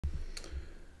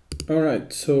All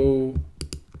right, so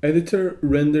editor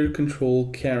render control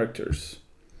characters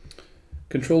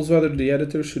controls whether the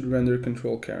editor should render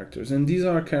control characters, and these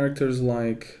are characters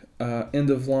like end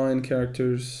of line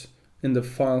characters, end of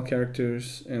file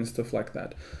characters, and stuff like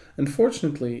that.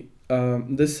 Unfortunately,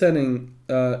 this setting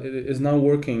is not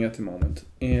working at the moment,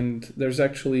 and there's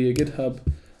actually a GitHub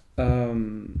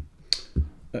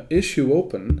issue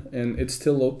open, and it's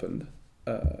still opened,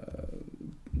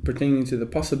 pertaining to the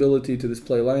possibility to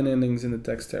display line endings in the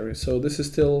text area. So this is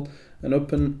still an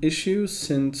open issue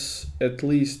since at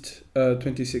least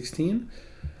 2016.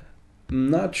 I'm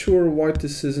not sure why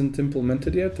this isn't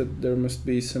implemented yet, that there must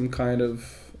be some kind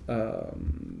of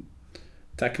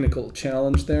technical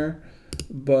challenge there.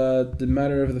 But the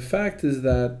matter of the fact is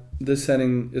that this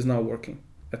setting is not working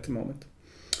at the moment.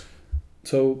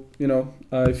 So, you know,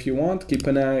 if you want, keep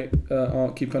an eye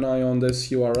on this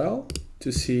URL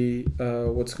to see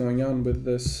what's going on with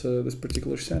this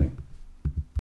particular setting.